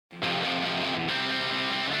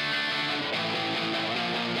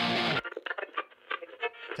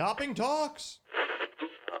Topping Talks.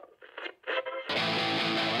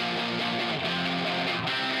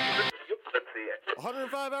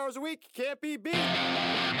 105 hours a week, can't be beat.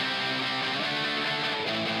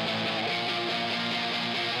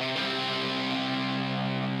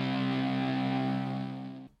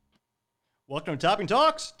 Welcome to Topping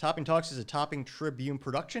Talks. Topping Talks is a Topping Tribune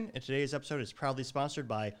production, and today's episode is proudly sponsored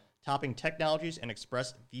by Topping Technologies and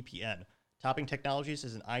ExpressVPN. Topping Technologies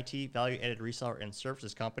is an IT value-added reseller and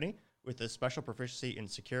services company with a special proficiency in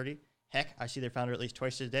security. Heck, I see their founder at least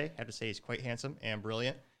twice a day. I have to say he's quite handsome and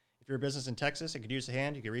brilliant. If you're a business in Texas and could use a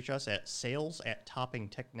hand, you can reach us at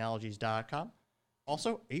sales@toppingtechnologies.com.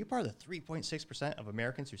 Also, are you part of the 3.6% of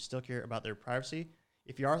Americans who still care about their privacy?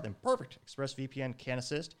 If you are, then perfect. ExpressVPN can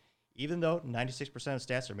assist. Even though 96% of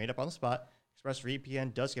stats are made up on the spot,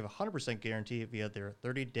 ExpressVPN does give a 100% guarantee via their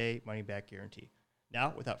 30-day money-back guarantee.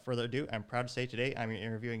 Now, without further ado, I'm proud to say today I'm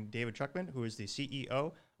interviewing David Chukhman, who is the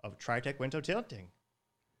CEO of Tritek window tinting.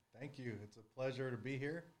 Thank you. It's a pleasure to be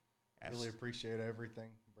here. Really appreciate everything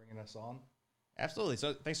bringing us on. Absolutely.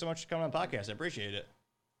 So thanks so much for coming on the podcast. I appreciate it.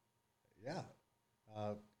 Yeah.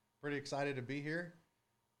 Pretty excited to be here.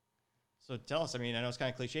 So tell us, I know it's kind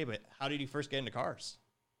of cliche, but how did you first get into cars?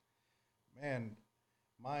 Man,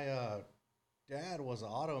 my dad was an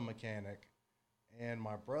auto mechanic, and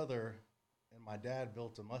my brother and my dad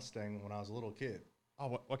built a Mustang when I was a little kid.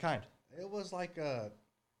 Oh, what kind? It was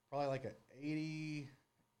probably like a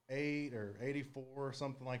 88 or 84 or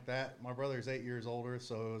something like that. My brother's 8 years older,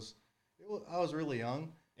 so I was really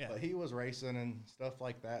young, yeah. But he was racing and stuff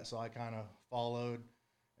like that, so I kind of followed,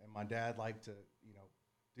 and my dad liked to,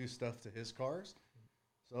 do stuff to his cars.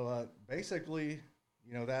 So basically,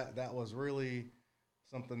 that was really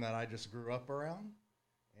something that I just grew up around,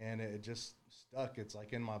 and it just stuck. It's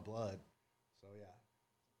like in my blood. So, yeah.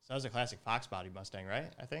 So that was a classic Fox body Mustang,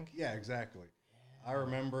 right? I think? Yeah, exactly. Yeah. I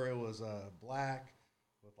remember it was black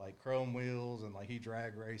with like chrome wheels, and like he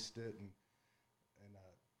drag raced it. And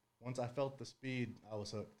once I felt the speed, I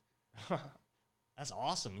was hooked. That's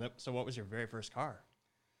awesome. So what was your very first car?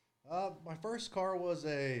 My first car was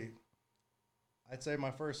I'd say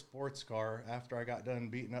my first sports car after I got done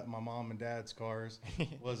beating up my mom and dad's cars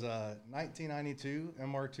was a 1992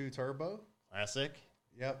 MR2 Turbo. Classic.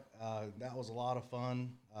 Yep. That was a lot of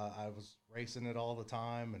fun. I was racing it all the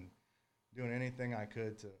time and doing anything I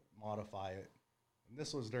could to modify it. And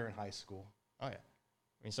this was during high school. Oh, yeah.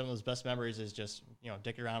 Some of those best memories is just,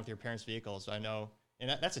 dicking around with your parents' vehicles. I know,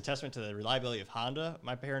 and that's a testament to the reliability of Honda.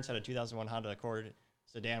 My parents had a 2001 Honda Accord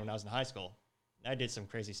sedan when I was in high school. I did some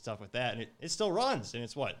crazy stuff with that, and it still runs, and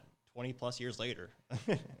it's, 20-plus years later.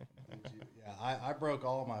 Yeah, I broke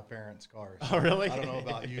all my parents' cars. Oh, really? I don't know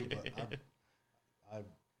about you, but I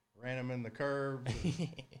ran them in the curb,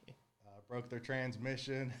 broke their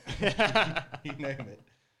transmission, you name it.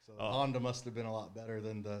 So Honda must have been a lot better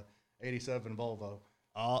than the 87 Volvo.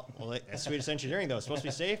 Oh, well, that's Swedish engineering, though. It's supposed to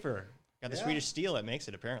be safer. Got the Swedish steel that makes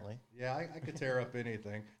it, apparently. Yeah, I could tear up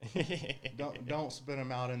anything. Don't spin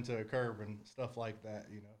them out into a curb and stuff like that,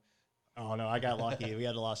 Oh, no, I got lucky. We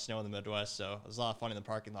had a lot of snow in the Midwest, so it was a lot of fun in the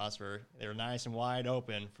parking lots where they were nice and wide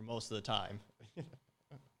open for most of the time. Yeah,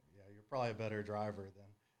 you're probably a better driver than.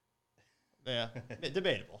 Yeah,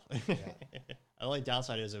 debatable. Yeah. The only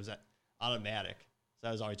downside is it was automatic, so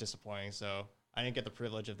that was always disappointing. So I didn't get the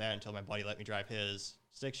privilege of that until my buddy let me drive his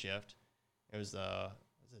stick shift. It was the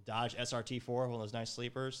Dodge SRT4, one of those nice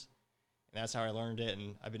sleepers, and that's how I learned it,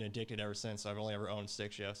 and I've been addicted ever since. So I've only ever owned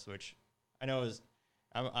stick shifts, which I know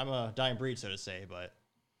I'm a dying breed, so to say, but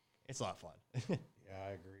it's a lot of fun. Yeah,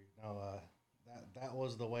 I agree. No, that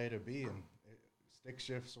was the way to be, and stick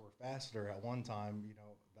shifts were faster at one time,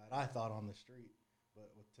 that I thought on the street,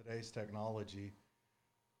 but with today's technology,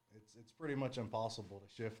 it's pretty much impossible to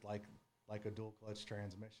shift like a dual clutch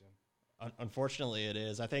transmission. Unfortunately, it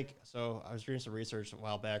is. I think so. I was reading some research a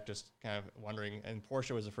while back, just kind of wondering, and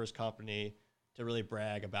Porsche was the first company to really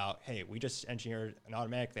brag about, hey, we just engineered an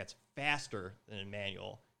automatic that's faster than a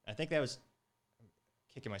manual. I think that was, I'm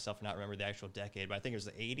kicking myself for not remembering the actual decade, but I think it was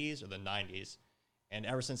the 80s or the 90s. And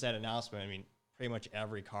ever since that announcement, pretty much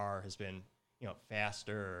every car has been,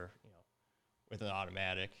 faster, with an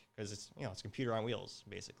automatic, because it's, it's computer on wheels,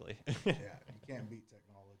 basically. Yeah, you can't beat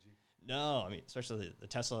technology. No, especially the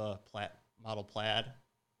Tesla Model Plaid,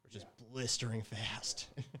 which is blistering fast.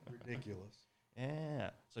 Ridiculous.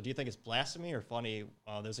 Yeah. So do you think it's blasphemy or funny?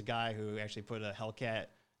 There's a guy who actually put a Hellcat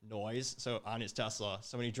noise on his Tesla.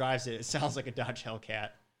 So when he drives it, it sounds like a Dodge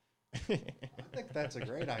Hellcat. I think that's a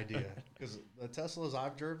great idea, because the Teslas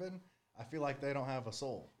I've driven, I feel like they don't have a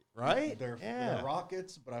soul. Right? They're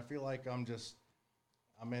rockets, but I feel like I'm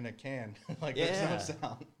in a can. Like, there's no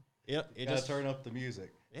sound. Yep. You gotta turn up the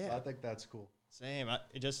music. Yeah. So I think that's cool. Same.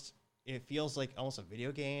 It feels like almost a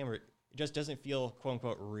video game, or it just doesn't feel quote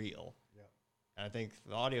unquote real. Yeah. And I think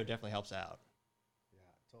the audio definitely helps out. Yeah,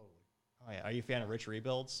 totally. Oh yeah. Are you a fan of Rich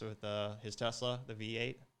Rebuilds with his Tesla, the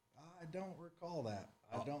V8? I don't recall that.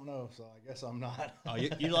 I don't know, so I guess I'm not. Oh,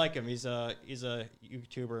 you like him? He's a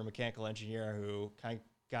YouTuber, mechanical engineer who kind of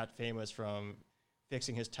got famous from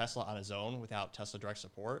fixing his Tesla on his own without Tesla direct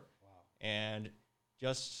support. Wow. And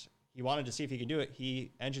he wanted to see if he could do it.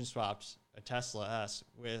 He engine swapped a Tesla S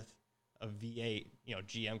with a V8,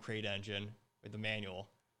 GM crate engine with the manual.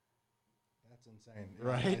 That's insane.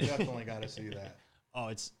 Right? I definitely got to see that. Oh,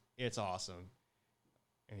 it's awesome.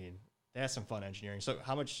 I mean, that's some fun engineering. So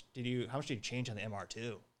how much did you change on the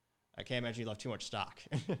MR2? I can't imagine you left too much stock.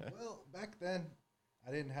 Well, back then,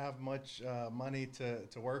 I didn't have much money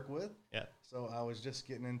to work with. Yeah. So I was just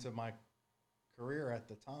getting into my career at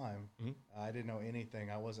the time. Mm-hmm. I didn't know anything.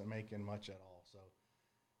 I wasn't making much at all. So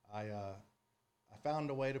I found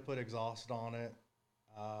a way to put exhaust on it.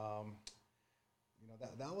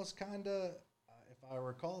 That was kind of, if I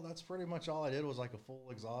recall, that's pretty much all I did was like a full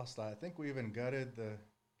exhaust. I think we even gutted the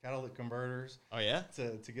catalytic converters. Oh yeah.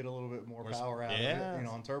 To get a little bit more power out of it.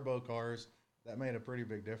 On turbo cars, that made a pretty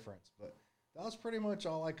big difference. But that was pretty much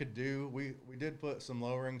all I could do. We did put some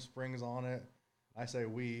lowering springs on it. I say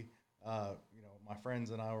we, my friends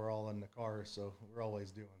and I were all in the car, so we're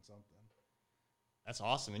always doing something. That's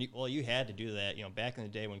awesome. And you had to do that. Back in the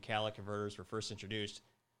day when catalytic converters were first introduced,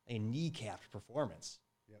 they kneecapped performance.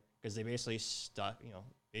 Yep. Because they basically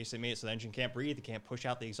basically made it so the engine can't breathe, it can't push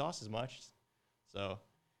out the exhaust as much. So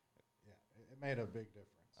yeah, it made a big difference.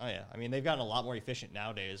 Oh yeah, I mean they've gotten a lot more efficient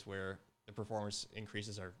nowadays, where the performance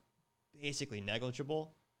increases are basically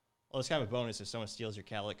negligible. Well, it's kind of a bonus if someone steals your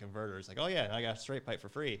catalytic converter. It's like, oh yeah, and I got a straight pipe for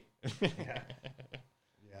free. Yeah.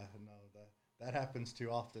 No, that happens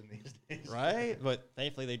too often these days. Right? But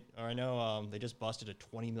thankfully they just busted a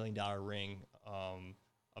 $20 million ring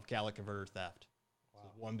of catalytic converter theft. Wow. So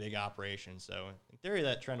one big operation. So in theory,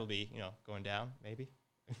 that trend will be going down maybe.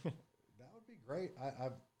 That would be great.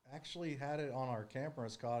 I've actually had it on our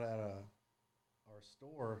cameras caught at our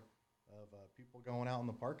store of people going out in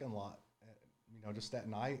the parking lot, just at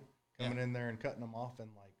night, coming in there and cutting them off, and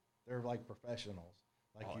they're like professionals.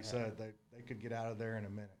 Like you said, they could get out of there in a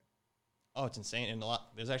minute. Oh, it's insane. And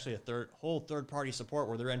there's actually a whole third-party support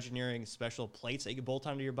where they're engineering special plates that you can bolt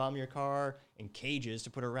onto your bottom of your car and cages to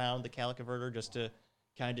put around the catalytic converter just to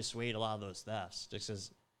kind of dissuade a lot of those thefts. Just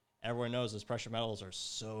because everyone knows those precious metals are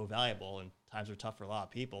so valuable and times are tough for a lot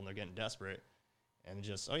of people and they're getting desperate. And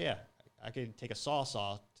just, oh yeah, I could take a saw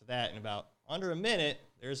to that in about under a minute.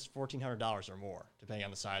 There's $1,400 or more, depending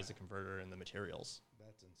on the size of the converter and the materials.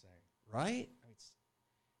 That's insane. Right? I mean,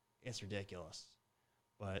 it's ridiculous.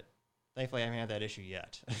 But thankfully, I haven't had that issue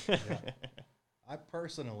yet. Yeah. I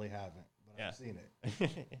personally haven't, but I've seen it.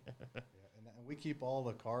 And we keep all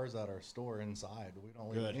the cars at our store inside. We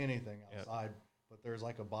don't leave anything outside, but there's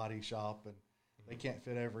like a body shop, and they can't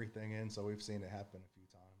fit everything in, so we've seen it happen a few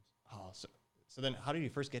times. Oh, so then how did you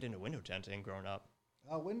first get into window tinting growing up?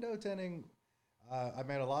 Window tinting, I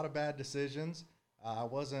made a lot of bad decisions. I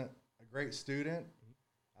wasn't a great student.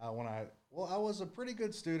 I was a pretty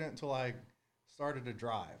good student until I started to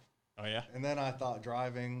drive. Oh, yeah? And then I thought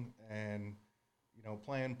driving and,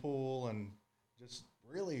 playing pool and just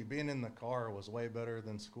really being in the car was way better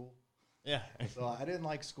than school. Yeah. So I didn't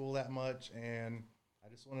like school that much, and I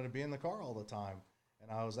just wanted to be in the car all the time. And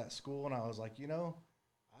I was at school, and I was like, I don't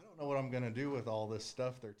know what I'm going to do with all this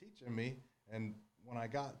stuff they're teaching me. And when I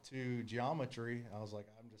got to geometry, I was like,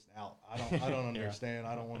 I'm just out. I don't understand.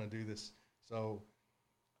 I don't want to do this. So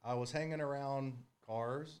I was hanging around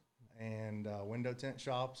cars and window tint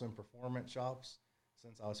shops and performance shops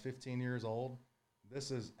since I was 15 years old. This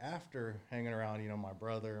is after hanging around, my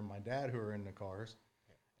brother and my dad who are in the cars,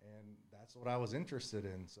 and that's what I was interested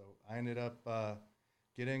in. So I ended up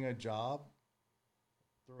getting a job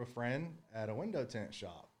through a friend at a window tint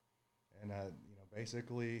shop, and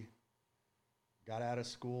basically got out of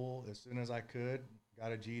school as soon as I could,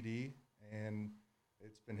 got a GD, and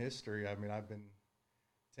it's been history. I mean, I've been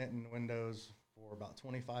tinting windows for about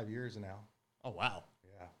 25 years now. Oh, wow.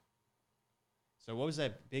 Yeah. So what was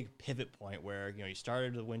that big pivot point where, you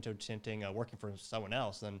started the window tinting, working for someone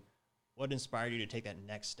else, and what inspired you to take that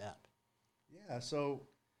next step? Yeah, so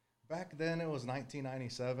back then it was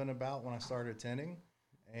 1997 about when I started tinting,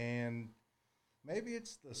 and maybe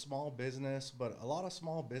it's the small business, but a lot of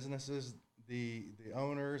small businesses, the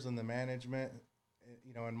owners and the management,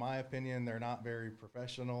 in my opinion, they're not very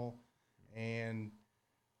professional, and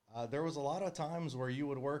there was a lot of times where you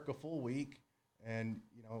would work a full week and,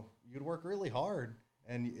 you'd work really hard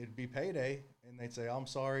and it'd be payday, and they'd say, I'm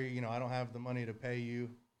sorry, you know, I don't have the money to pay you,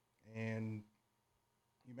 and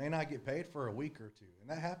you may not get paid for a week or two. And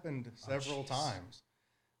that happened several times.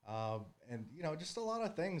 And, you know, just a lot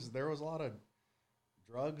of things. There was a lot of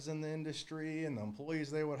drugs in the industry, and the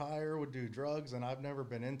employees they would hire would do drugs, and I've never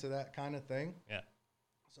been into that kind of thing. Yeah.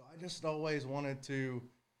 So I just always wanted to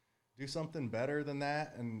do something better than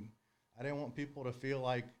that, and I didn't want people to feel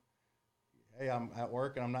like, hey, I'm at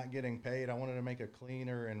work and I'm not getting paid. I wanted to make a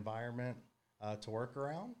cleaner environment to work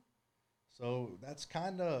around. So that's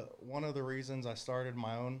kind of one of the reasons I started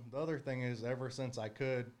my own. The other thing is, ever since I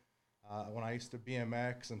could, when I used to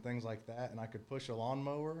BMX and things like that, and I could push a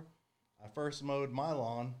lawnmower, I first mowed my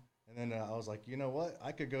lawn, and then I was like, you know what?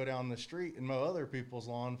 I could go down the street and mow other people's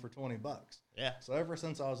lawn for $20. Yeah. So ever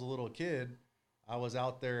since I was a little kid, I was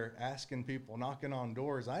out there asking people, knocking on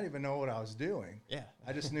doors. I didn't even know what I was doing. Yeah.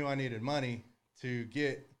 I just knew I needed money to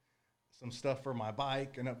get some stuff for my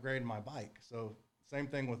bike and upgrade my bike. So same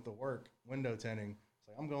thing with the work, window tinting. It's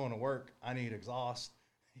like, I'm going to work. I need exhaust.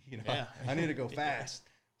 You know, Yeah. I need to go fast.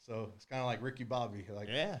 So it's kind of like Ricky Bobby. Like,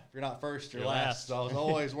 Yeah. if you're not first, you're You're last. last. So I was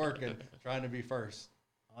always working, trying to be first.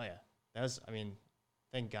 Oh yeah, that was. I mean,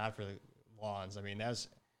 thank God for the lawns. I mean, that was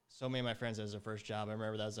so many of my friends. That was their first job. I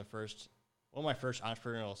remember that was the first one of my first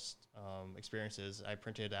entrepreneurial experiences. I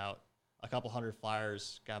printed out a couple hundred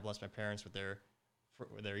flyers. God bless my parents with their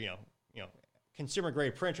you know consumer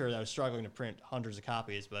grade printer that was struggling to print hundreds of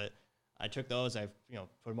copies. But I took those. I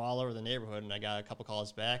put them all over the neighborhood, and I got a couple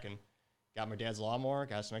calls back and got my dad's lawnmower.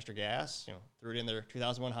 Got some extra gas. Threw it in their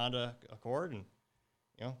 2001 Honda Accord and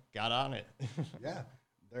got on it. Yeah.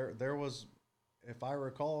 There was, if I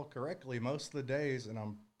recall correctly, most of the days, and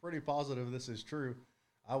I'm pretty positive this is true,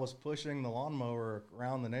 I was pushing the lawnmower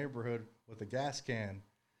around the neighborhood with a gas can.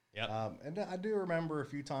 Yep. And I do remember a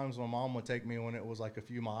few times my mom would take me when it was like a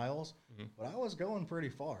few miles, but I was going pretty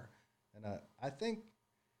far. And I think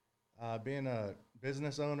being a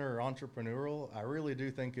business owner or entrepreneurial, I really do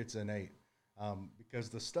think it's innate, because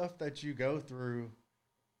the stuff that you go through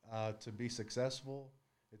to be successful,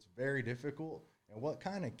 it's very difficult. And what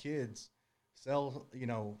kind of kids sell,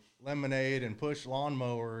 lemonade and push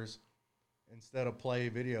lawnmowers instead of play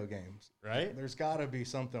video games? Right? There's got to be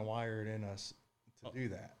something wired in us to do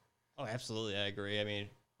that. Oh, absolutely. I agree. I mean,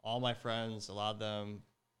 all my friends, a lot of them,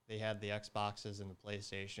 they had the Xboxes and the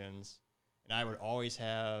PlayStations. And I would always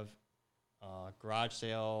have garage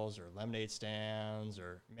sales or lemonade stands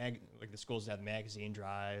or like the schools have magazine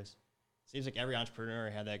drives. Seems like every entrepreneur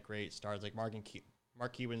had that great start. Like Mark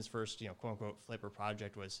Cuban's first, quote unquote flipper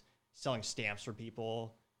project was selling stamps for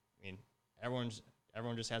people. I mean, everyone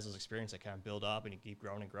just has those experiences that kind of build up and you keep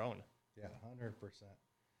growing and growing. Yeah, 100%.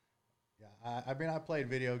 Yeah, I mean, I played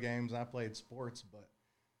video games and I played sports, but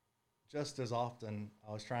just as often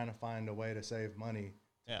I was trying to find a way to save money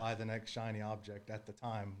to buy the next shiny object at the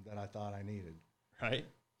time that I thought I needed. Right.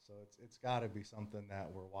 So it's got to be something that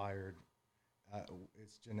we're wired.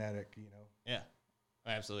 It's genetic, Yeah,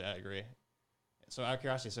 absolutely. I agree. So out of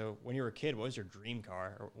curiosity, so when you were a kid, what was your dream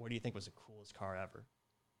car, or what do you think was the coolest car ever?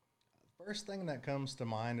 First thing that comes to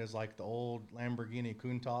mind is like the old Lamborghini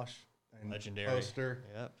Countach and Legendary poster.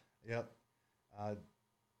 Yep. And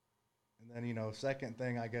then, second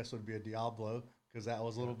thing I guess would be a Diablo, because that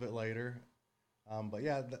was a little bit later. But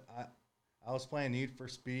yeah, I was playing Need for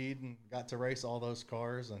Speed and got to race all those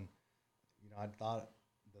cars, and I thought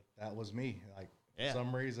that was me. Like for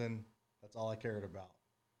some reason, that's all I cared about.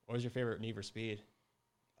 What was your favorite Need for Speed?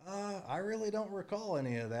 I really don't recall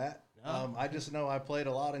any of that. No? I just know I played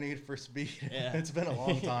a lot of Need for Speed. Yeah. It's been a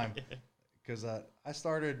long time, because I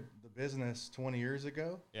started the business 20 years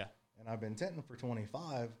ago. Yeah. And I've been tinting for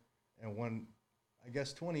 25. And when, I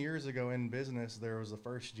guess 20 years ago in business, there was the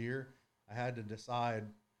first year I had to decide.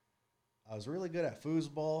 I was really good at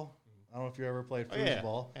foosball. I don't know if you ever played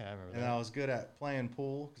foosball. Yeah, I remember and that. I was good at playing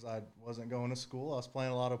pool because I wasn't going to school. I was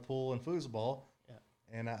playing a lot of pool and foosball. Yeah.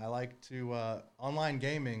 And I like to, online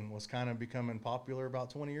gaming was kind of becoming popular about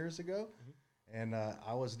 20 years ago. And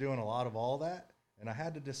I was doing a lot of all that. And I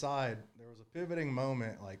had to decide, there was a pivoting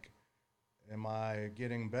moment, like, am I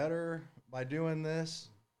getting better by doing this?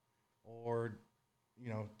 Or,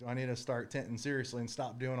 do I need to start tinting seriously and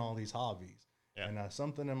stop doing all these hobbies? Yeah. And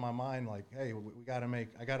something in my mind, like, hey, I got to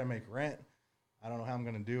make rent. I don't know how I'm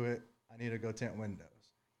going to do it. I need to go tint windows.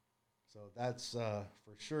 So that's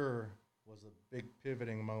for sure was a big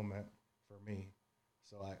pivoting moment for me.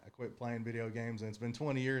 So I quit playing video games, and it's been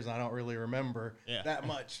 20 years, and I don't really remember that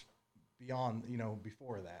much beyond,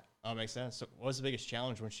 before that. Oh, makes sense. So what was the biggest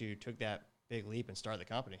challenge once you took that big leap and started the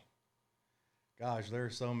company? Gosh, there are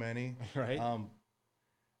so many. Right.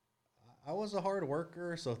 I was a hard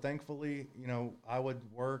worker, so thankfully, you know, I would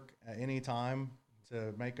work at any time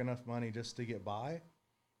to make enough money just to get by.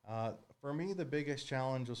 For me, the biggest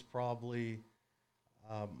challenge was probably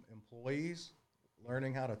employees,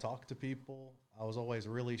 learning how to talk to people. I was always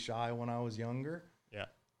really shy when I was younger, Yeah.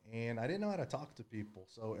 and I didn't know how to talk to people.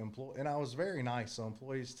 So and I was very nice, so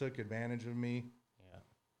employees took advantage of me.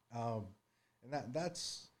 Yeah. And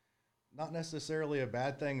that's not necessarily a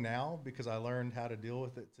bad thing now because I learned how to deal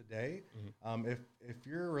with it today. If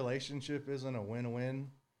your relationship isn't a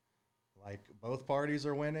win-win, like both parties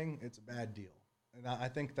are winning, it's a bad deal. And I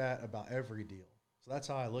think that about every deal. So that's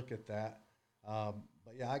how I look at that.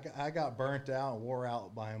 But yeah, I got burnt out and wore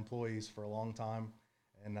out by employees for a long time.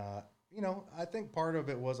 And, you know, I think part of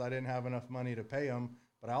it was I didn't have enough money to pay them,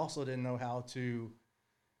 but I also didn't know how to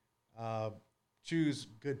choose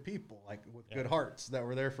good people, like with good hearts that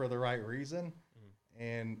were there for the right reason.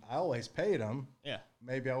 And I always paid them. Yeah.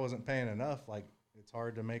 Maybe I wasn't paying enough. Like, it's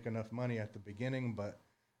hard to make enough money at the beginning, but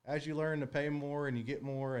as you learn to pay more and you get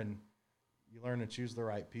more and you learn to choose the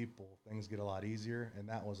right people, things get a lot easier. And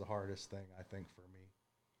that was the hardest thing, I think, for me.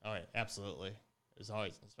 Oh, yeah, absolutely. It was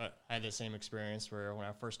always, I had the same experience where when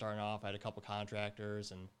I first started off, I had a couple contractors,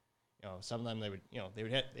 and you know, some of them they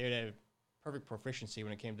would have perfect proficiency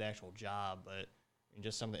when it came to the actual job, but I mean,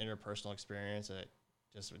 just some of the interpersonal experience that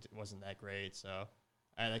just wasn't that great. So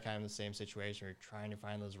I had that kind of the same situation where you're trying to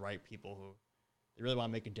find those right people who they really want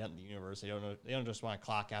to make a dent in the universe. They don't just want to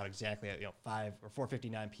clock out exactly at 5 or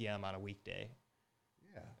 4:59 p.m. on a weekday.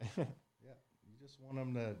 Yeah, yeah. You just want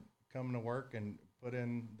them to come to work and put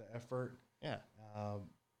in the effort. Yeah.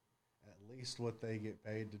 At least what they get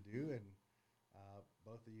paid to do, and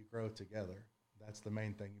both of you grow together. That's the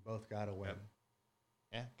main thing. You both got to win.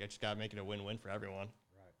 Yep. Yeah, just got to make it a win-win for everyone.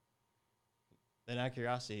 Right. Then out of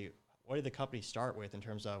curiosity, what did the company start with in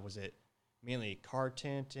terms of, was it mainly car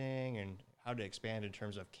tinting, and how did it expand in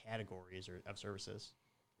terms of categories or of services?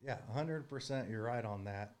 Yeah, 100% you're right on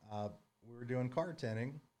that. We were doing car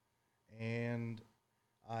tinting, and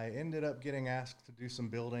I ended up getting asked to do some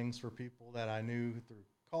buildings for people that I knew through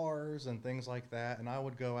cars and things like that, and I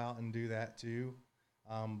would go out and do that too.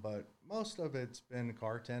 But most of it's been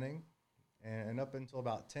car tinting, and up until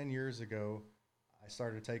about 10 years ago, I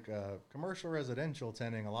started to take commercial residential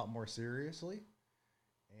tinting a lot more seriously,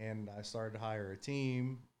 and I started to hire a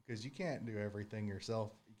team because you can't do everything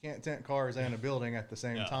yourself. You can't tint cars and a building at the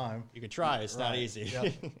same time. You could try. It's not easy.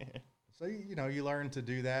 Yep. So, you know, you learn to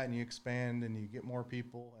do that and you expand and you get more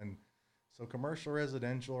people. And so commercial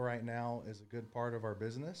residential right now is a good part of our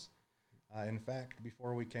business. In fact,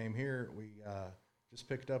 before we came here, we just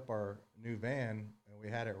picked up our new van and we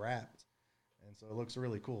had it wrapped. And so it looks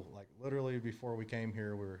really cool. Like literally before we came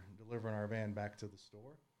here, we were delivering our van back to the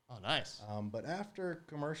store. Oh, nice. But after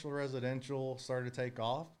commercial residential started to take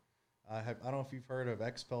off, I don't know if you've heard of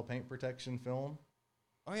Ep8 paint protection film.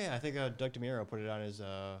 Oh, yeah. I think Doug DeMiro put it on his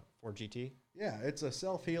Ford GT. Yeah, it's a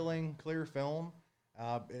self-healing clear film.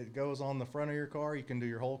 It goes on the front of your car. You can do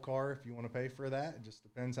your whole car if you want to pay for that. It just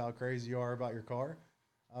depends how crazy you are about your car.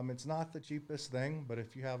 It's not the cheapest thing, but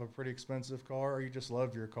if you have a pretty expensive car or you just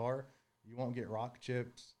love your car, you won't get rock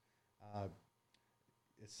chips.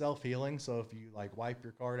 It's self-healing, so if you like wipe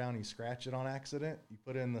your car down and you scratch it on accident, you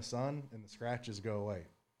put it in the sun and the scratches go away.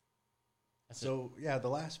 Yeah, the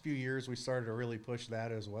last few years we started to really push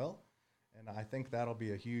that as well, and I think that'll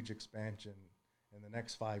be a huge expansion in the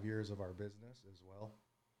next 5 years of our business as well.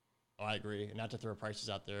 Oh, I agree. And not to throw prices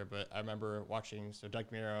out there, but I remember watching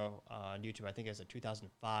Doug Miro on YouTube. I think it was a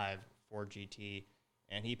 2005 Ford GT,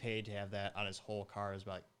 and he paid to have that on his whole car. It was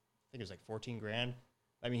about, I think it was like 14 grand.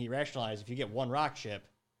 I mean, he rationalized if you get one rock chip,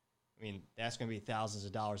 I mean, that's going to be thousands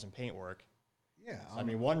of dollars in paint work. Yeah, So, I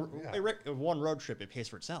mean, one road trip, it pays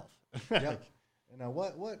for itself. Yeah. And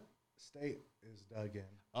what state is Doug in?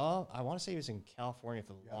 I want to say he was in California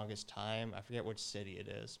for the longest time. I forget which city it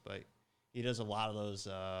is, but he does a lot of those.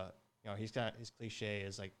 He's got his cliche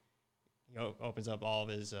is like, he opens up all of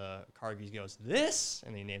his car reviews, goes this,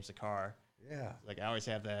 and he names the car. Yeah. Like I always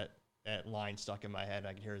have that line stuck in my head.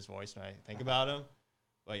 I can hear his voice when I think about him.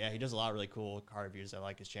 But yeah, he does a lot of really cool car reviews. I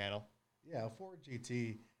like his channel. Yeah, Ford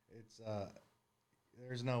GT. It's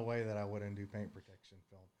there's no way that I wouldn't do paint protection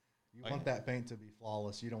film. You want that paint to be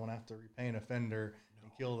flawless. You don't want to have to repaint a fender and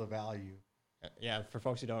kill the value. Yeah, for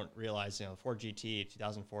folks who don't realize, Ford GT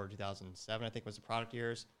 2004, 2007, I think was the product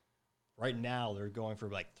years. Right now, they're going for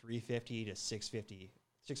like $350,000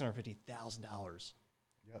 to $650,000.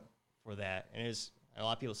 Yep. For that, and a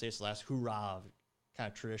lot of people say it's the last hurrah of kind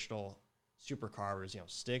of traditional supercars.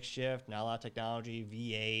 Stick shift, not a lot of technology,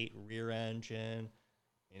 V8, rear engine.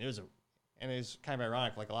 I mean, it was kind of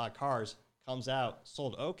ironic. Like a lot of cars comes out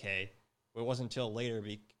sold okay, But it wasn't until later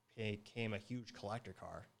it became a huge collector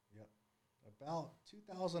car. Yep. About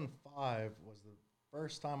 2005 was the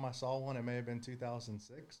first time I saw one. It may have been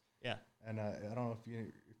 2006. Yeah. And I don't know if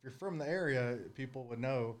you're from the area, people would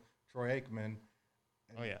know Troy Aikman.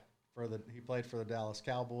 Oh yeah. He played for the Dallas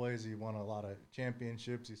Cowboys. He won a lot of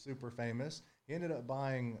championships. He's super famous. He ended up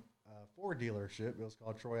buying a Ford dealership. It was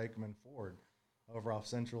called Troy Aikman Ford over off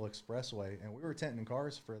Central Expressway, and we were tinting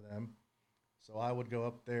cars for them. So I would go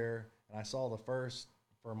up there, and I saw the first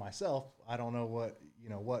for myself. I don't know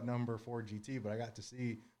what number Ford GT, but I got to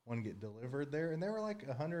see one get delivered there, and they were like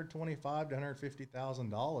 $125,000 to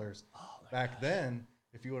 $150,000 back then.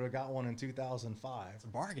 If you would have got one in 2005, it's a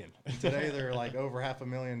bargain. Today they're like over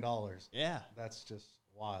 $500,000. Yeah, that's just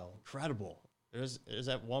wild. Incredible. There's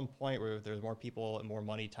at one point where there's more people and more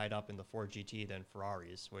money tied up in the Ford GT than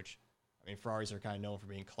Ferraris, which, I mean, Ferraris are kind of known for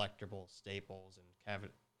being collectible staples and kind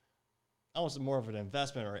of almost more of an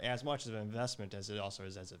investment, or as much of an investment as it also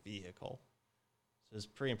is as a vehicle. So it's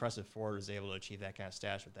pretty impressive Ford was able to achieve that kind of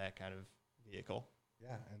status with that kind of vehicle.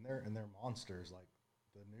 Yeah, and they're monsters. Like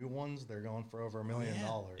the new ones, they're going for over $1 million.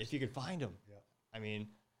 If you could find them. Yeah. I mean,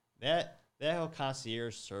 that whole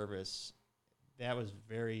concierge service,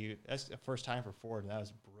 that's the first time for Ford, and that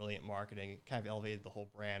was brilliant marketing. It kind of elevated the whole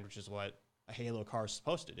brand, which is what a Halo car is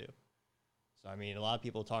supposed to do. So, I mean, a lot of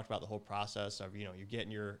people talked about the whole process of, you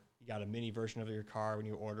got a mini version of your car when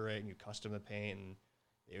you order it, and you custom the paint, and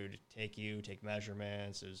they would take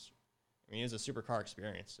measurements. It was a super car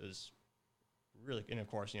experience. It was really, and of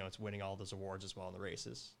course, it's winning all those awards as well in the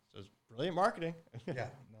races. So it's brilliant marketing. Yeah,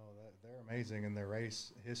 no, they're amazing in their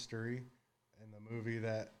race history. In the movie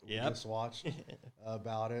that we just watched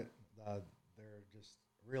about it, they're just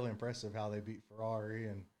really impressive how they beat Ferrari.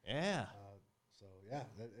 And so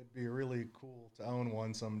it'd be really cool to own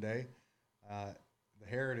one someday. The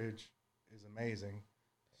heritage is amazing.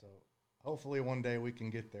 So hopefully one day we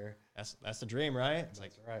can get there. That's the dream, right?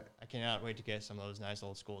 That's right. I cannot wait to get some of those nice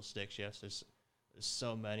old school stick shifts. There's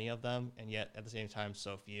so many of them, and yet at the same time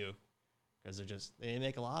so few, because they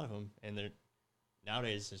make a lot of them, and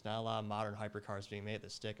nowadays there's not a lot of modern hypercars being made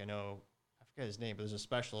that stick. I forget his name, but there's a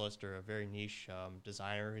specialist or a very niche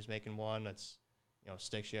designer who's making one that's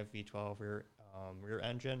stick shift V12 rear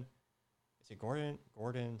engine. Is it Gordon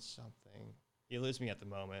something? He eludes me at the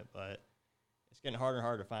moment, but it's getting harder and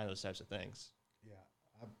harder to find those types of things. Yeah,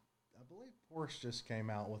 I believe Porsche just came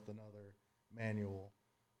out with another manual.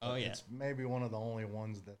 Oh, yeah. It's maybe one of the only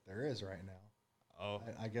ones that there is right now. Oh.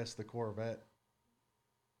 I guess the Corvette.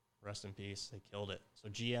 Rest in peace. They killed it. So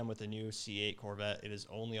GM with the new C8 Corvette, it is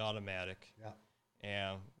only automatic. Yeah.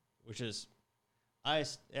 And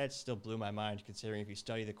that still blew my mind, considering if you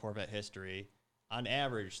study the Corvette history, on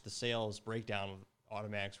average, the sales breakdown of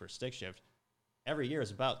automatics for stick shift every year is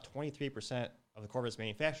about 23% of the Corvettes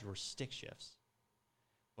manufactured were stick shifts.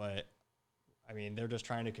 But I mean, they're just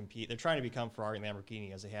trying to compete. They're trying to become Ferrari and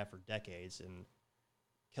Lamborghini as they have for decades, and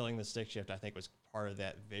killing the stick shift, I think, was part of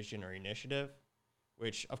that vision or initiative,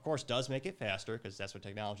 which, of course, does make it faster because that's what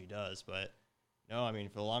technology does. But no, I mean,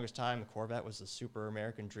 for the longest time, the Corvette was the super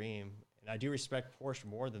American dream. And I do respect Porsche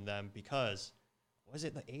more than them because, was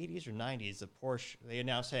it in the 80s or 90s, the Porsche, they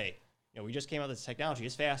announced, hey, we just came out with this technology.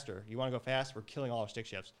 It's faster. You want to go fast? We're killing all our stick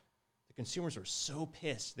shifts. The consumers were so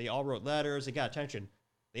pissed. They all wrote letters. They got attention.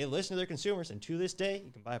 They listened to their consumers, and to this day, you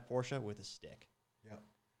can buy a Porsche with a stick. Yep.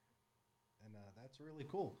 And that's really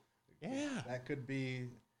cool. Yeah. That could be,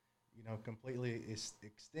 completely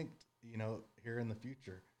extinct, here in the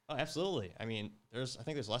future. Oh, absolutely. I mean, I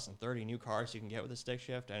think there's less than 30 new cars you can get with a stick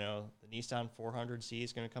shift. I know the Nissan 400C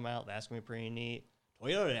is going to come out. That's going to be pretty neat.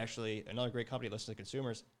 Toyota, actually, another great company that listens to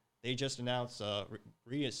consumers, they just announced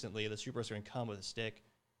recently the Supras are going to come with a stick,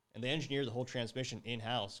 and they engineered the whole transmission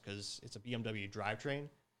in-house because it's a BMW drivetrain.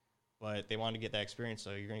 But they wanted to get that experience,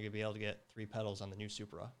 so you're going to be able to get 3 pedals on the new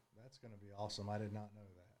Supra. That's going to be awesome. I did not know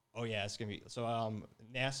that. Oh, yeah, it's going to be. So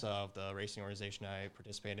NASA, the racing organization I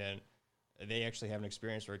participate in, they actually have an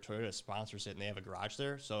experience where Toyota sponsors it, and they have a garage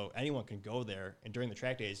there. So anyone can go there, and during the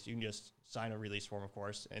track days, you can just sign a release form, of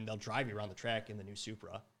course, and they'll drive you around the track in the new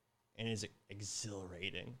Supra. And it is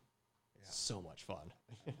exhilarating. It's so much fun.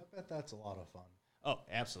 I bet that's a lot of fun. Oh,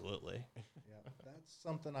 absolutely. Yeah, that's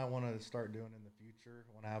something I want to start doing in the future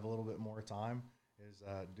when I have a little bit more time, is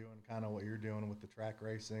doing kind of what you're doing with the track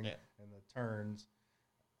racing and the turns.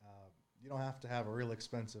 You don't have to have a real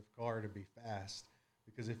expensive car to be fast,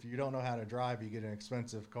 because if you don't know how to drive, you get an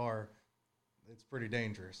expensive car, it's pretty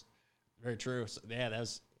dangerous. Very true. So, yeah, it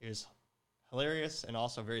was hilarious and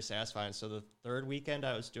also very satisfying. So the third weekend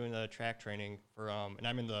I was doing the track training for, and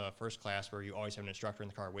I'm in the first class where you always have an instructor in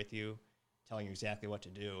the car with you, telling you exactly what to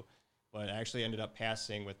do. but I actually ended up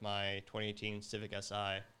passing with my 2018 Civic Si.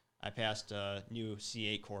 I passed a new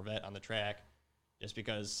C8 Corvette on the track just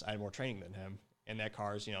because I had more training than him. And that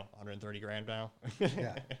car's, 130 grand now.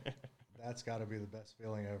 Yeah. That's got to be the best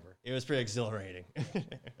feeling ever. It was pretty exhilarating.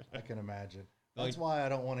 I can imagine. That's why I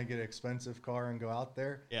don't want to get an expensive car and go out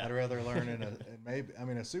there. Yeah. I'd rather learn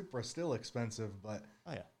a Supra's still expensive, but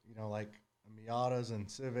oh yeah, like Miatas and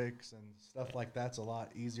Civics and stuff like that's a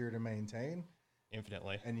lot easier to maintain.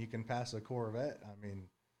 Infinitely. And you can pass a Corvette. I mean,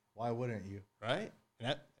 why wouldn't you? Right. And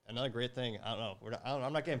that another great thing. I don't know.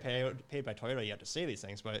 I'm not getting paid by Toyota yet to say these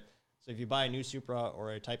things, but so if you buy a new Supra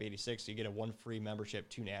or a Type 86, you get a 1 free membership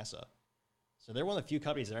to NASA. So they're one of the few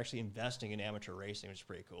companies that are actually investing in amateur racing, which is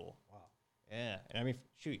pretty cool. Wow. Yeah, and I mean,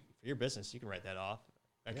 shoot, for your business, you can write that off.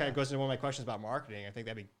 That kind of goes into one of my questions about marketing. I think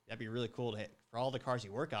that'd be really cool to hit, for all the cars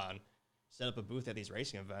you work on, set up a booth at these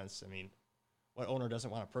racing events. I mean, what owner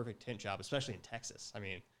doesn't want a perfect tint job, especially in Texas? I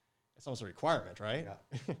mean, it's almost a requirement, right?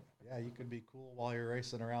 Yeah. Yeah, you could be cool while you're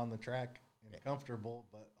racing around the track and comfortable,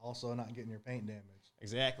 but also not getting your paint damaged.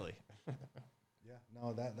 Exactly. Yeah,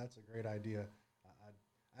 no, that's a great idea.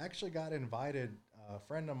 I actually got invited, a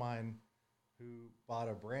friend of mine who bought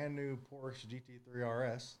a brand new Porsche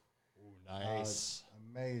GT3 RS. Ooh, nice.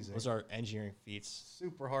 Amazing. Those are engineering feats.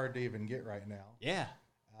 Super hard to even get right now. Yeah.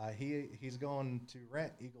 He's going to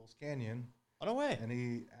rent Eagles Canyon. Oh, no way. And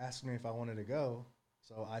he asked me if I wanted to go.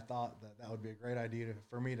 So I thought that would be a great idea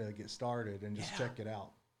for me to get started and just check it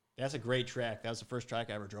out. That's a great track. That was the first track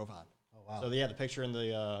I ever drove on. Oh, wow. So, yeah, the picture in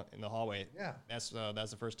the hallway. Yeah. That's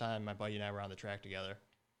the first time my buddy and I were on the track together.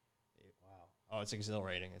 Wow. Oh, it's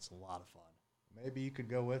exhilarating. It's a lot of fun. Maybe you could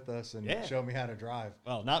go with us and show me how to drive.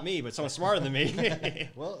 Well, not me, but someone smarter than me.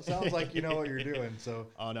 Well, it sounds like you know what you're doing. So.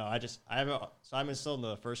 Oh no, I'm still in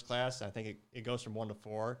the first class. I think it goes from 1 to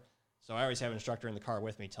 4. So I always have an instructor in the car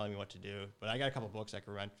with me telling me what to do. But I got a couple books I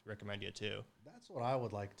can recommend you too. That's what I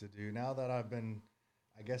would like to do now that I've been,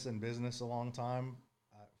 I guess, in business a long time.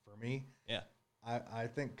 For me, yeah, I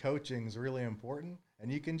think coaching is really important.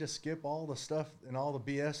 And you can just skip all the stuff and all the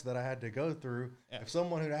BS that I had to go through. Yeah. If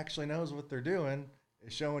someone who actually knows what they're doing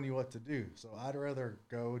is showing you what to do. So I'd rather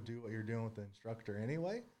go do what you're doing with the instructor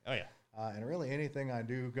anyway. Oh, yeah. And really anything I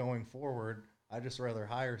do going forward, I'd just rather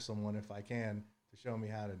hire someone if I can to show me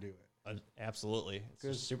how to do it. Absolutely. It's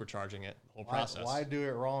just supercharging it, the whole process. Why do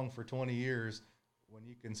it wrong for 20 years when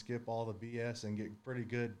you can skip all the BS and get pretty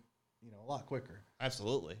good, a lot quicker?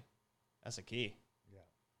 Absolutely. That's the key.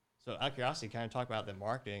 So out of curiosity, kind of talk about the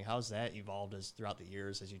marketing. How's that evolved throughout the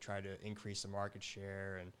years as you try to increase the market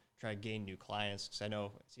share and try to gain new clients? Because I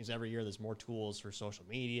know it seems every year there's more tools for social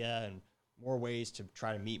media and more ways to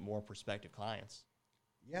try to meet more prospective clients.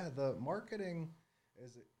 Yeah, the marketing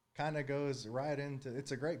kind of goes right into,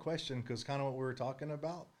 it's a great question because kind of what we were talking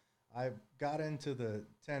about. I got into the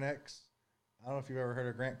 10X. I don't know if you've ever heard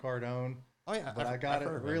of Grant Cardone. Oh, yeah. But I got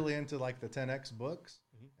really into like the 10X books.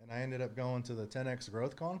 And I ended up going to the 10X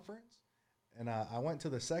Growth Conference. And I went to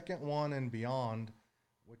the second one and beyond,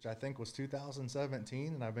 which I think was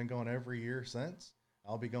 2017. And I've been going every year since.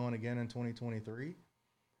 I'll be going again in 2023.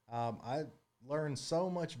 I learned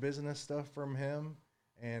so much business stuff from him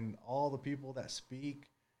and all the people that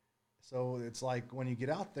speak. So it's like when you get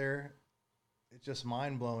out there, it's just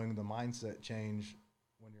mind-blowing, the mindset change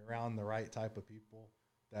when you're around the right type of people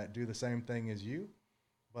that do the same thing as you.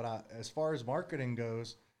 But as far as marketing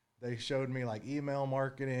goes, they showed me like email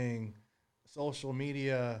marketing, social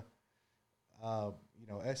media,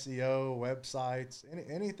 SEO, websites,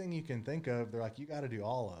 anything you can think of. They're like, you got to do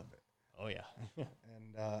all of it. Oh yeah.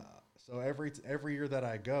 And so every year that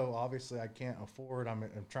I go, obviously I can't afford. I'm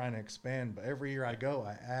trying to expand, but every year I go,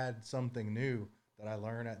 I add something new that I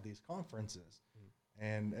learn at these conferences.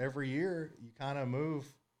 And every year you kind of move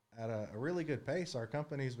at a really good pace. Our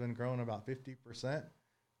company's been growing about 50%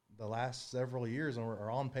 the last several years, and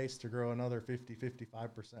we're on pace to grow another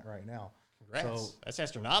 50-55% right now. Congrats. So that's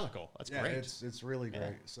astronomical. That's great. It's really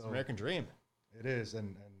great. So it's American dream. It is,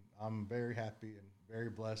 and I'm very happy and very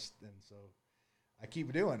blessed, and so I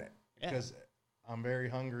keep doing it because I'm very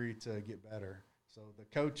hungry to get better. So the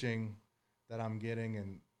coaching that I'm getting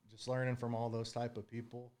and just learning from all those type of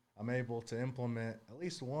people, I'm able to implement at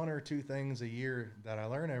least 1 or 2 things a year that I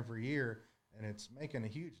learn every year, and it's making a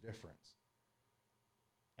huge difference.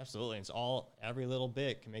 Absolutely. It's every little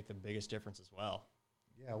bit can make the biggest difference as well.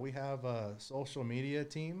 Yeah, we have a social media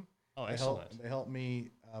team. Oh, excellent. They help me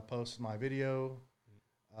post my video,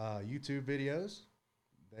 YouTube videos.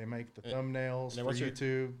 They make the thumbnails for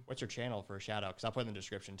YouTube. What's your channel for a shout out? Because I'll put it in the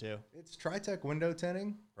description too. It's Tritek Window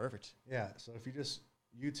Tinting. Perfect. Yeah, so if you just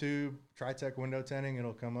YouTube Tritek Window Tinting,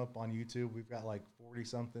 it'll come up on YouTube. We've got like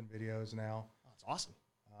 40-something videos now. Oh, that's awesome.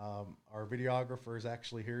 Our videographer is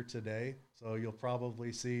actually here today, so you'll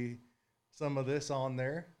probably see some of this on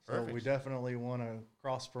there. So Perfect. we definitely want to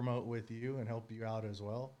cross promote with you and help you out as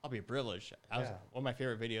well. I'll be privileged. One of my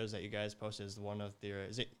favorite videos that you guys posted is the one of the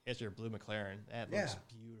it's your blue McLaren. That looks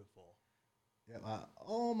beautiful. Yeah, I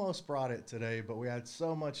almost brought it today, but we had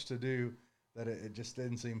so much to do that it just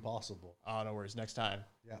didn't seem possible. Oh, no worries. Next time.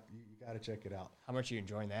 Yeah, you got to check it out. How much are you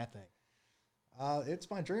enjoying that thing? It's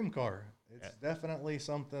my dream car. It's definitely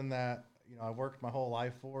something that, I worked my whole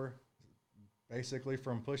life for, basically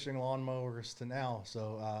from pushing lawnmowers to now.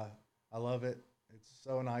 So I love it. It's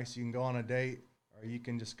so nice. You can go on a date, or you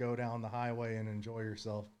can just go down the highway and enjoy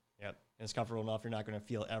yourself. Yep. And it's comfortable enough. You're not going to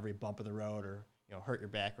feel every bump in the road or, hurt your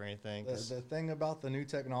back or anything. The thing about the new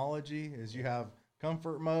technology is you have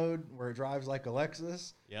comfort mode where it drives like a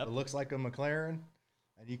Lexus. Yep. It looks like a McLaren,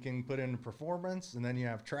 and you can put in performance, and then you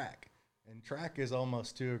have track. And track is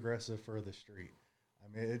almost too aggressive for the street.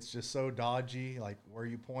 I mean, it's just so dodgy, like where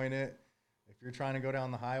you point it. If you're trying to go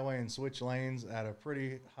down the highway and switch lanes at a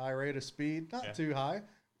pretty high rate of speed, not too high,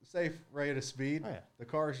 safe rate of speed, the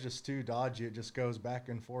car is just too dodgy. It just goes back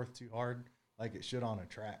and forth too hard like it should on a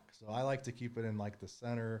track. So I like to keep it in like the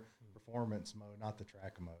center performance mode, not the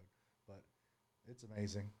track mode. But it's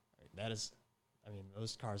amazing. That is,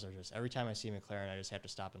 those cars are just, every time I see a McLaren, I just have to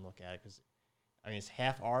stop and look at it because, it's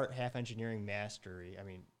half art, half engineering mastery.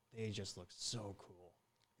 They just look so cool.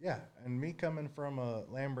 Yeah, and me coming from a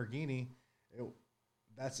Lamborghini,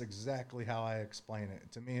 that's exactly how I explain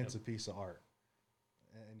it. To me, it's a piece of art.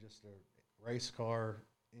 And just a race car,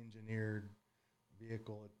 engineered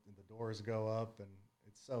vehicle. The doors go up, and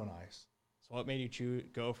it's so nice. So what made you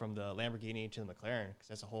go from the Lamborghini to the McLaren? Because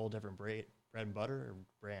that's a whole different bread and butter or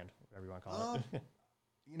brand, whatever you want to call it.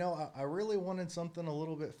 I really wanted something a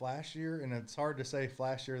little bit flashier, and it's hard to say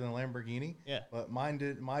flashier than a Lamborghini. Yeah. But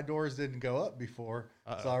my doors didn't go up before,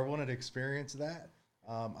 so I wanted to experience that.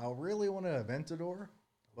 I really wanted a Aventador,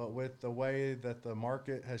 but with the way that the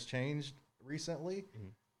market has changed recently,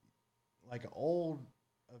 like an old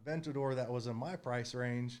Aventador that was in my price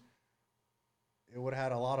range, it would have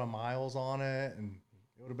had a lot of miles on it, and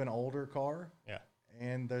it would have been an older car. Yeah.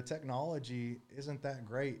 And the technology isn't that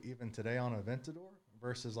great even today on a Aventador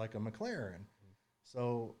versus like a McLaren.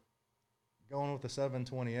 So going with the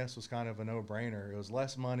 720S was kind of a no-brainer. It was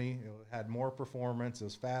less money. It had more performance. It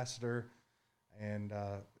was faster. And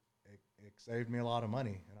it saved me a lot of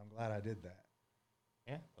money, and I'm glad I did that.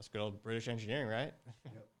 Yeah, that's good old British engineering, right?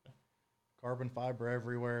 Yep. Carbon fiber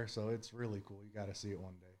everywhere, so it's really cool. You got to see it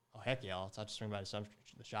one day. Oh, heck yeah. I'll have to swing by the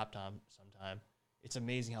shop sometime. It's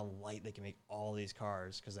amazing how light they can make all these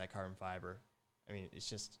cars because of that carbon fiber.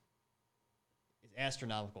 It's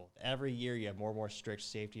astronomical. Every year you have more and more strict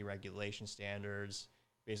safety regulation standards.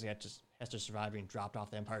 Basically, that just has to survive being dropped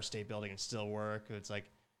off the Empire State Building and still work. It's like,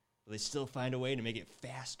 they still find a way to make it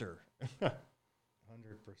faster. 100%.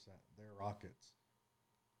 They're rockets.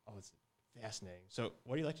 Oh, it's fascinating. So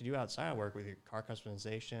what do you like to do outside of work with your car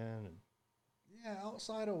customization? Yeah,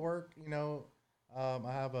 outside of work, I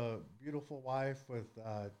have a beautiful wife with,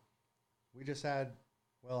 we just had,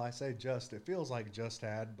 well, I say just, it feels like just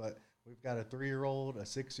had, but we've got a 3-year-old, a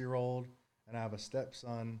 6-year-old, and I have a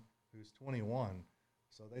stepson who's 21.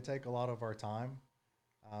 So they take a lot of our time.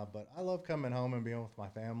 But I love coming home and being with my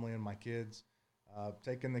family and my kids,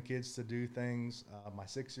 taking the kids to do things. My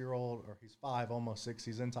 6-year-old, or he's 5, almost 6,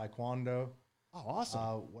 he's in Taekwondo. Oh,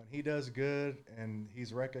 awesome. When he does good and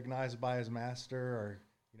he's recognized by his master, or,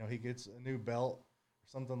 he gets a new belt or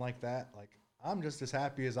something like that, like, I'm just as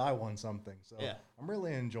happy as I won something. So I'm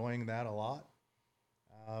really enjoying that a lot.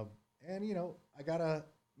 And, I got to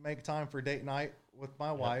make time for date night with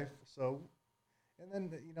my wife. So, and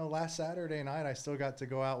then, last Saturday night, I still got to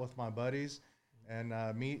go out with my buddies and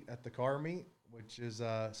meet at the car meet, which is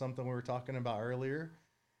something we were talking about earlier.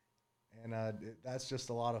 And that's just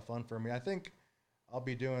a lot of fun for me. I think I'll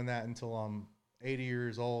be doing that until I'm 80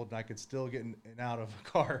 years old and I could still get in and out of a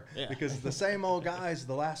car because the same old guys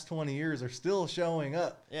the last 20 years are still showing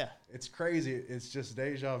up. Yeah. It's crazy. It's just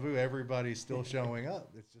deja vu. Everybody's still showing up.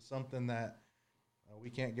 It's just something that we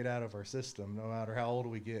can't get out of our system no matter how old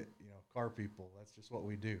we get, car people. That's just what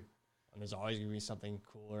we do. And there's always going to be something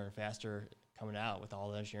cooler and faster coming out with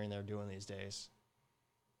all the engineering they're doing these days.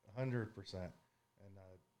 100%. And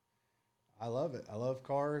I love it. I love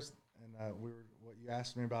cars. And what you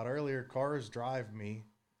asked me about earlier, cars drive me.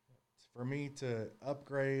 For me to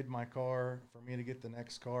upgrade my car, for me to get the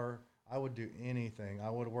next car, I would do anything. I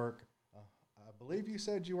would work, I believe you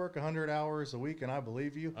said you work 100 hours a week, and I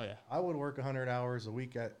believe you. Oh, yeah. I would work 100 hours a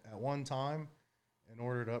week at one time in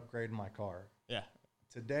order to upgrade my car. Yeah.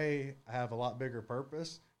 Today, I have a lot bigger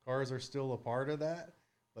purpose. Cars are still a part of that,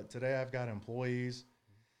 But today I've got employees,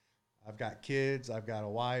 I've got kids, I've got a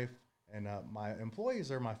wife, and my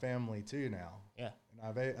employees are my family too now. Yeah.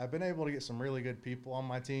 And I've been able to get some really good people on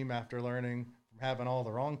my team after learning from having all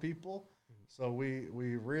the wrong people. So we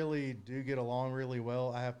really do get along really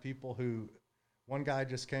well. I have people one guy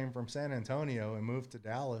just came from San Antonio and moved to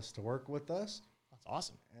Dallas to work with us. That's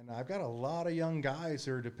awesome. And I've got a lot of young guys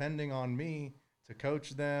who are depending on me to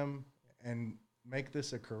coach them and make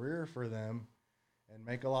this a career for them and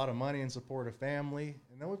make a lot of money and support a family.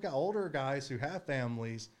 And then we've got older guys who have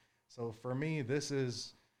families. So for me, this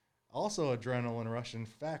is also adrenaline rush. In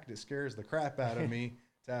fact, it scares the crap out of me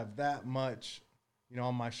to have that much,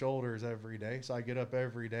 on my shoulders every day. So I get up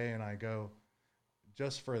every day and I go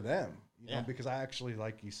just for them, because I actually,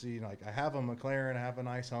 like you see, like I have a McLaren, I have a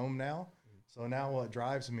nice home now. So now what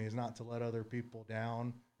drives me is not to let other people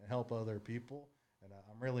down and help other people. And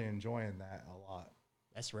I'm really enjoying that a lot.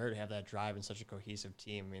 That's rare to have that drive in such a cohesive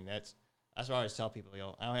team. I mean, that's what I always tell people,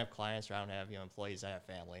 I don't have clients or I don't have, employees, I have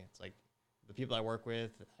family. It's like the people I work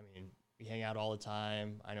with, I mean, we hang out all the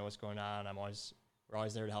time. I know what's going on. We're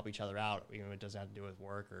always there to help each other out, even if it doesn't have to do with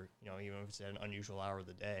work or, even if it's an unusual hour of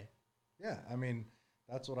the day. Yeah. I mean,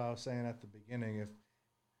 that's what I was saying at the beginning.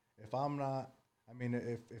 If I'm not,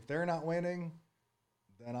 if they're not winning,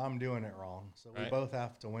 then I'm doing it wrong. So we both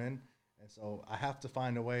have to win. And so I have to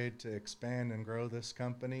find a way to expand and grow this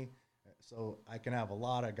company so I can have a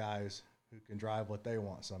lot of guys who can drive what they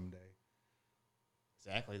want someday.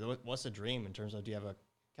 Exactly. What's the dream in terms of, do you have a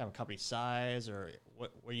kind of company size, or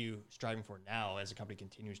what are you striving for now as the company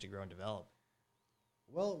continues to grow and develop?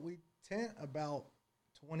 Well, we tint about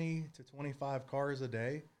 20 to 25 cars a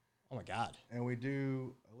day. Oh my God. And we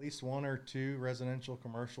do at least 1 or 2 residential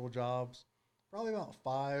commercial jobs, probably about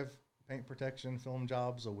 5 paint protection film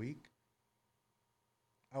jobs a week.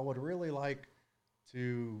 I would really like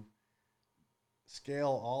to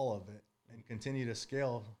scale all of it and continue to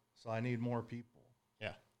scale, so I need more people.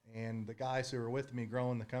 Yeah. And the guys who are with me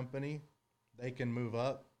growing the company, they can move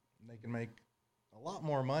up, and they can make a lot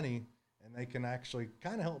more money, and they can actually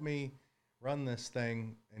kind of help me run this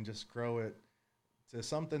thing and just grow it to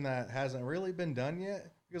something that hasn't really been done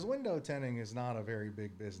yet, because window tinting is not a very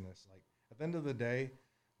big business. Like, at the end of the day,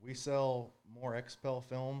 we sell more XPEL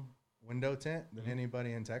film window tint than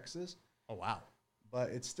anybody in Texas. Oh, wow. But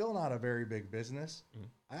it's still not a very big business.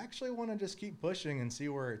 I actually want to just keep pushing and see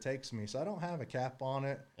where it takes me. So I don't have a cap on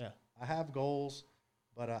it. Yeah. I have goals,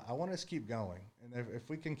 but I want to keep going. And if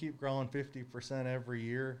we can keep growing 50% every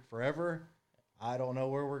year forever, I don't know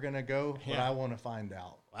where we're going to go, but I want to find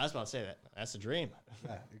out. Well, I was about to say that. That's the dream.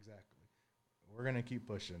 Yeah, exactly. We're going to keep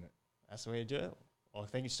pushing it. That's the way to do it. Well,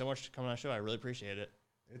 thank you so much for coming on the show. I really appreciate it.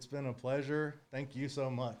 It's been a pleasure. Thank you so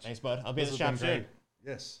much. Thanks, bud. I'll be at the shop soon.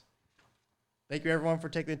 Yes. Thank you, everyone, for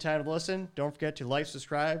taking the time to listen. Don't forget to like,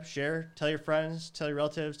 subscribe, share, tell your friends, tell your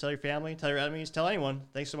relatives, tell your family, tell your enemies, tell anyone.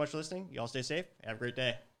 Thanks so much for listening. You all stay safe. Have a great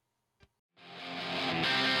day.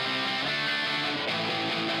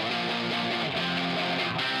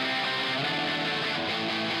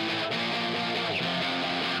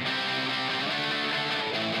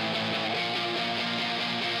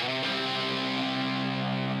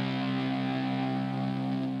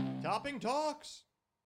 Topping Talks.